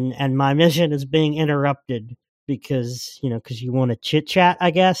 And my mission is being interrupted because you want to chit chat,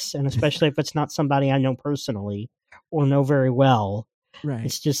 I guess. And especially if it's not somebody I know personally or know very well. Right.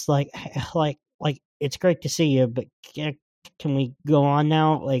 It's just like, it's great to see you, but can we go on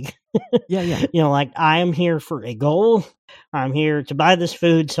now? Like, yeah. Like, I am here for a goal. I'm here to buy this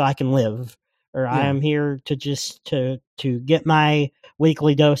food so I can live, or I am here to just to get my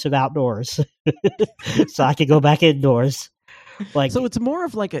weekly dose of outdoors so I can go back indoors. Like, so it's more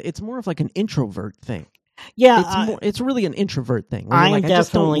of like an introvert thing. Yeah, it's really an introvert thing. I'm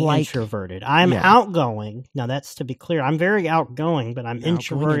definitely introverted. I'm outgoing. Now, that's to be clear. I'm very outgoing, but I'm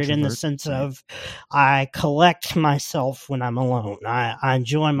introverted in the sense of I collect myself when I'm alone. I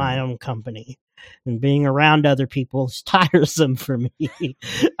enjoy my own company. And being around other people is tiresome for me.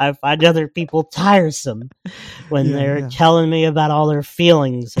 I find other people tiresome when they're telling me about all their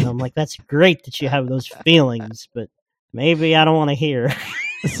feelings. And I'm like, that's great that you have those feelings, but maybe I don't want to hear.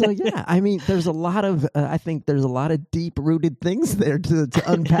 So, yeah, I mean, there's a lot of, I think there's a lot of deep-rooted things there to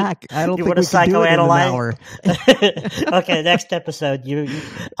unpack. I don't think we can do it in an hour. Okay, next episode,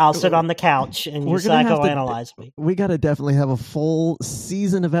 I'll sit on the couch and you psychoanalyze me. We got to definitely have a full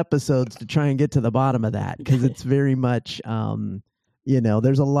season of episodes to try and get to the bottom of that, because it's very much,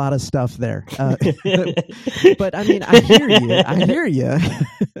 There's a lot of stuff there. But I mean, I hear you.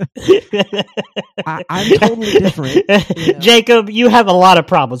 I'm totally different. Jacob, you have a lot of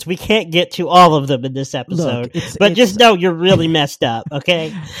problems. We can't get to all of them in this episode. Look, but just know you're really messed up,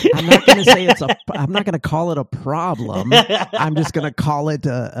 okay? I'm not going to say I'm not going to call it a problem. I'm just going to call it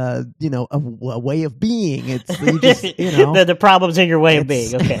a way of being. The problem's in your way of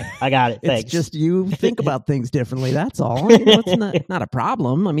being. Okay, I got it. Thanks. It's just you think about things differently. That's all. It's not a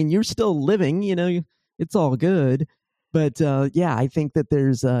problem. I mean, you're still living. It's all good. But I think that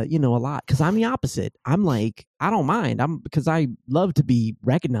there's a lot, because I'm the opposite. I'm like, I don't mind. Because I love to be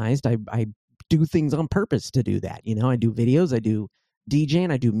recognized. I do things on purpose to do that. I do videos, I do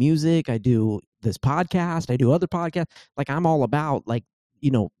DJing, I do music, I do this podcast, I do other podcasts. Like, I'm all about, like,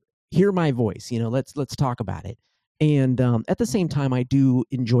 hear my voice. Let's talk about it. And at the same time, I do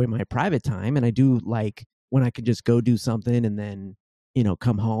enjoy my private time, and I do like when I could just go do something and then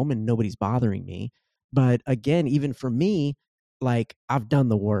come home and nobody's bothering me. But again, even for me, like, I've done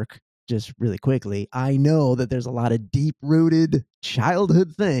the work. Just really quickly, I know that there's a lot of deep-rooted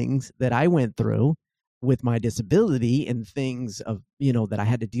childhood things that I went through with my disability, and things of that I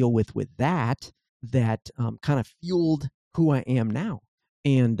had to deal with that kind of fueled who I am now,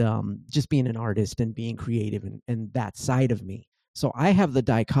 and just being an artist and being creative and that side of me. So I have the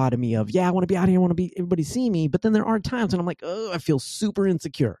dichotomy of, I want to be out here, I want to be everybody see me, but then there are times when I'm like, oh, I feel super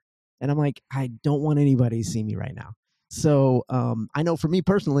insecure. And I'm like, I don't want anybody to see me right now. So I know for me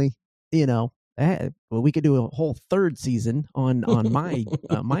personally, we could do a whole third season on my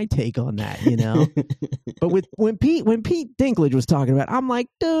my take on that, But when Pete Dinklage was talking about it, I'm like,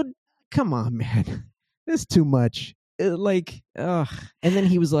 dude, come on, man, this is too much. And then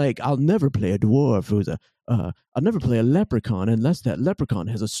he was like, I'll never play a dwarf I'll never play a leprechaun unless that leprechaun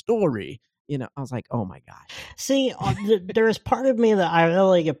has a story. I was like, oh my gosh. See, there is part of me that I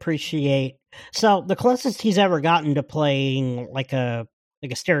really appreciate. So the closest he's ever gotten to playing like a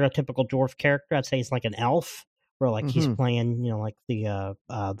stereotypical dwarf character, I'd say he's like an elf, where like he's playing, like the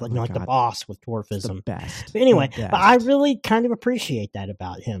the boss with dwarfism. The best. But anyway, but I really kind of appreciate that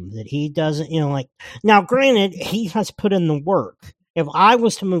about him, that he doesn't, now granted, he has put in the work. If I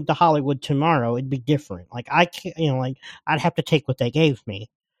was to move to Hollywood tomorrow, it'd be different. Like, I can't, I'd have to take what they gave me.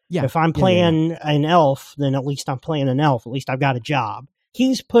 Yeah. If I'm playing an elf, then at least I'm playing an elf. At least I've got a job.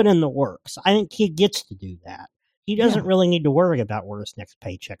 He's put in the work. So I think he gets to do that. He doesn't really need to worry about where his next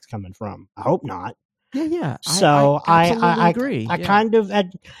paycheck's coming from. I hope not. Yeah. So I agree. I kind of,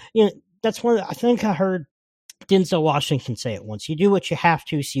 that's one. I think I heard Denzel Washington say it once. You do what you have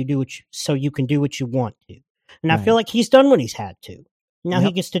to, so you can do what you want to. And I feel like he's done what he's had to. Now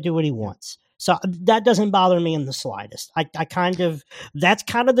he gets to do what he wants. So that doesn't bother me in the slightest. That's kind of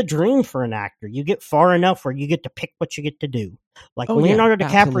the dream for an actor. You get far enough where you get to pick what you get to do. Like Leonardo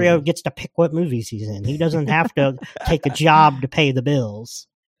DiCaprio gets to pick what movies he's in. He doesn't have to take a job to pay the bills.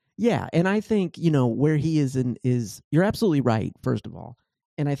 Yeah, and I think, where he is you're absolutely right, first of all.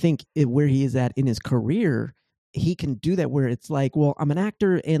 And I think where he is at in his career, he can do that where it's like, well, I'm an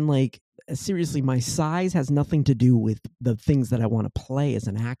actor, and like, seriously, my size has nothing to do with the things that I want to play as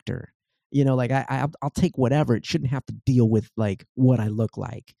an actor. Like I'll take whatever. It shouldn't have to deal with like what I look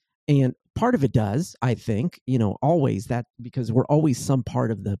like. And part of it does, I think, always that, because we're always some part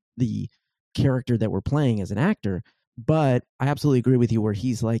of the character that we're playing as an actor. But I absolutely agree with you where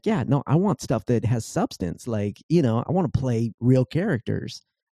he's like, I want stuff that has substance. Like, I want to play real characters.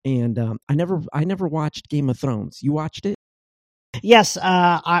 And I never watched Game of Thrones. You watched it? Yes.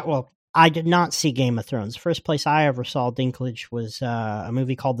 I did not see Game of Thrones. First place I ever saw Dinklage was a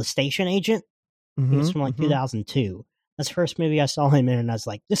movie called The Station Agent. It was from 2002. That's the first movie I saw him in, and I was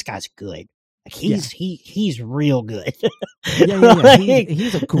like, this guy's good. Like, he's real good.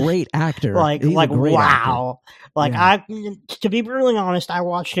 He's a great actor. Wow. Actor. To be brutally honest, I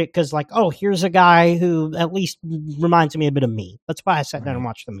watched it because here's a guy who at least reminds me a bit of me. That's why I sat down and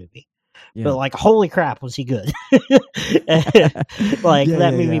watched the movie. Yeah. But holy crap, was he good?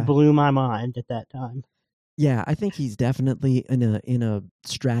 That movie blew my mind at that time. Yeah, I think he's definitely in a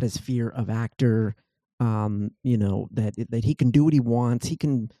stratosphere of actor. That he can do what he wants. He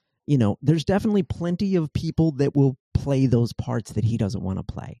can, there's definitely plenty of people that will play those parts that he doesn't want to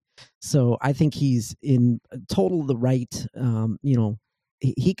play. So I think he's in total the right.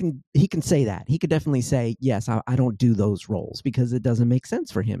 He can say that. He could definitely say, yes, I don't do those roles because it doesn't make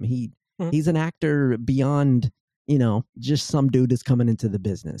sense for him. He's an actor beyond, just some dude is coming into the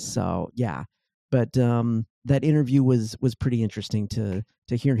business. So yeah, but that interview was pretty interesting to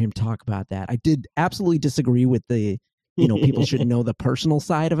hear him talk about that. I did absolutely disagree with the, people should know the personal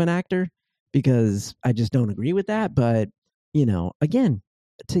side of an actor, because I just don't agree with that. But again,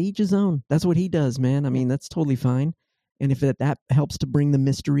 to each his own. That's what he does, man. I mean, that's totally fine. And if that helps to bring the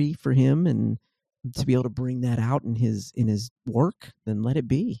mystery for him and to be able to bring that out in his work, then let it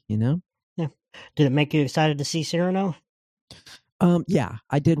be, Yeah. Did it make you excited to see Cyrano? Yeah,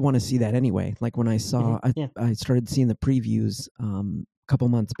 I did want to see that anyway. Like when I saw, I started seeing the previews a couple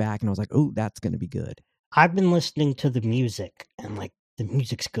months back, and I was like, oh, that's going to be good. I've been listening to the music, and like the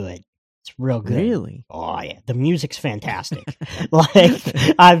music's good. It's real good. Really? Oh yeah, the music's fantastic. Like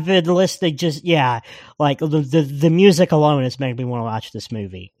I've been listening, like the music alone has made me want to watch this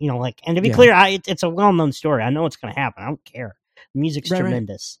movie. And to be clear, it's a well-known story. I know it's going to happen. I don't care. The music's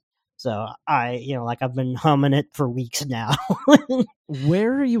tremendous. Right. So I've been humming it for weeks now.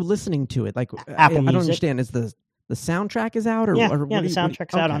 Where are you listening to it? Like Apple Music. I don't understand. Is the soundtrack is out, or the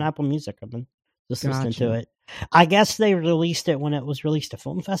soundtrack's out on Apple Music. I've been just listening to it. I guess they released it when it was released at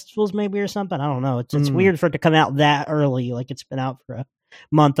film festivals, maybe, or something. I don't know. It's weird for it to come out that early. Like it's been out for a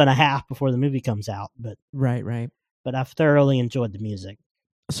month and a half before the movie comes out. But right. But I've thoroughly enjoyed the music.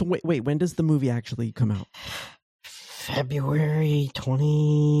 So wait, when does the movie actually come out? February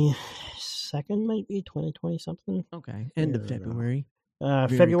 22nd, maybe 2020 something. Okay, end of February.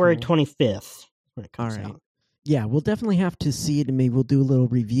 February 25th when it comes out. Yeah, we'll definitely have to see it, and maybe we'll do a little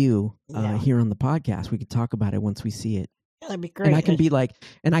review here on the podcast. We could talk about it once we see it. Yeah, that'd be great. And I can be like,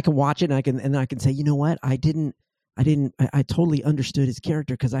 and I can watch it, and I can say, you know what, I totally understood his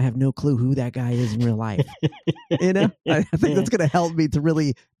character because I have no clue who that guy is in real life. I think that's going to help me to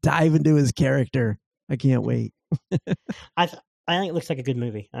really dive into his character. I can't wait. I think it looks like a good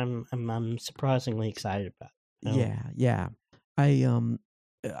movie. I'm surprisingly excited about it. Yeah.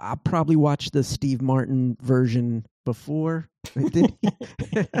 I'll probably watch the Steve Martin version before.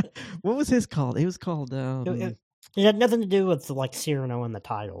 What was his called? It was called. It had nothing to do with like Cyrano in the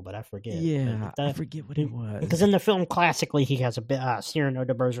title, but I forget. Yeah, I forget what it was. Because in the film, classically, he has a bit. Cyrano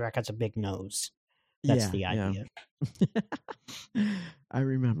de Bergerac has a big nose. That's the idea. Yeah. I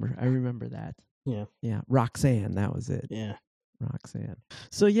remember that. Yeah. Roxanne, that was it. Yeah. Roxanne.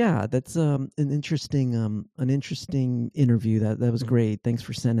 So yeah, that's an interesting interview. That was great. Thanks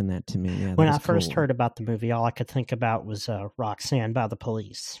for sending that to me. Yeah, when I first heard about the movie, all I could think about was Roxanne by the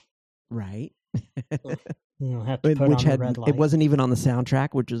Police. Right. It wasn't even on the soundtrack,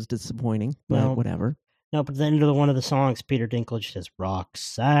 which was disappointing. But whatever. No, but at the end of one of the songs, Peter Dinklage says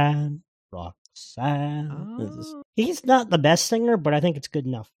Roxanne. Oh. He's not the best singer, but I think it's good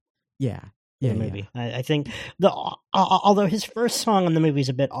enough. Yeah. The movie. I think although his first song in the movie is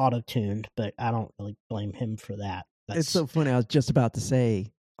a bit auto-tuned, but I don't really blame him for that. It's so funny. I was just about to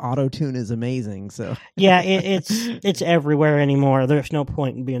say auto-tune is amazing. So yeah, it's everywhere anymore. There's no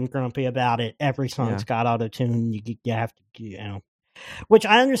point in being grumpy about it. Every song's got auto-tune. You have to, which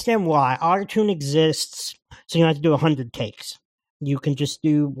I understand why. Auto-tune exists, so you don't have to do 100 takes. You can just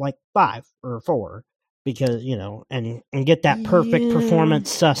do like 5 or 4. Because and get that perfect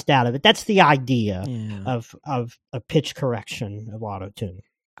performance sussed out of it. That's the idea of a pitch correction of auto-tune.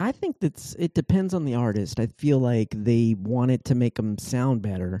 I think it depends on the artist. I feel like they wanted to make them sound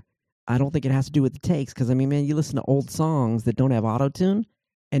better. I don't think it has to do with the takes because man, you listen to old songs that don't have auto-tune,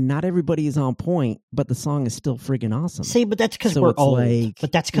 and not everybody is on point, but the song is still friggin' awesome. See, but that's because we're old.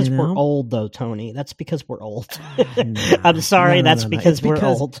 But that's because we're old, though, Tony. That's because we're old. I'm sorry, that's because we're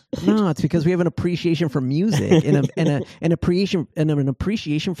old. No, it's because we have an appreciation for music and an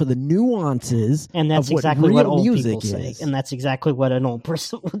appreciation for the nuances. And that's of exactly what old music people say. And that's exactly what an old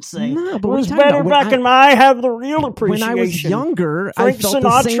person would say. No, but it was better back in my. I have the real appreciation. When I was younger, Frank I felt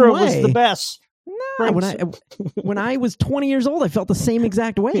Sinatra the same way. was the best. No, when I was 20 years old, I felt the same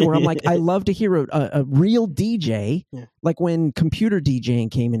exact way. Where I'm like, I love to hear a real DJ, like when computer DJing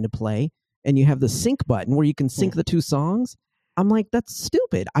came into play, and you have the sync button where you can sync the two songs. I'm like, that's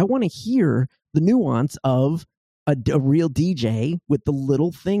stupid. I want to hear the nuance of a real DJ with the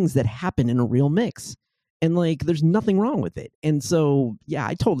little things that happen in a real mix, and like, there's nothing wrong with it. And so, yeah,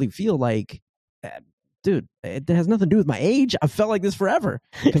 I totally feel like. Dude, it has nothing to do with my age. I've felt like this forever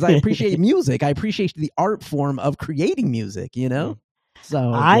because I appreciate music. I appreciate the art form of creating music,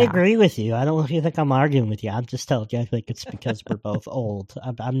 So I agree with you. I don't know if you think I'm arguing with you. I'm just telling you I think it's because we're both old.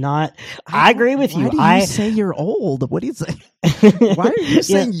 I'm not. I agree with you. Why do you say you're old? What do you say? Why are you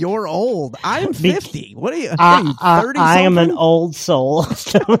saying you're old? I'm 50. What are you? 30 I am an old soul.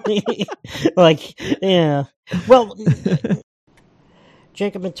 Well.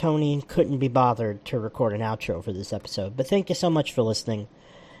 Jacob and Tony couldn't be bothered to record an outro for this episode, but thank you so much for listening,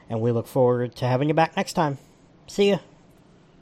 and we look forward to having you back next time. See ya.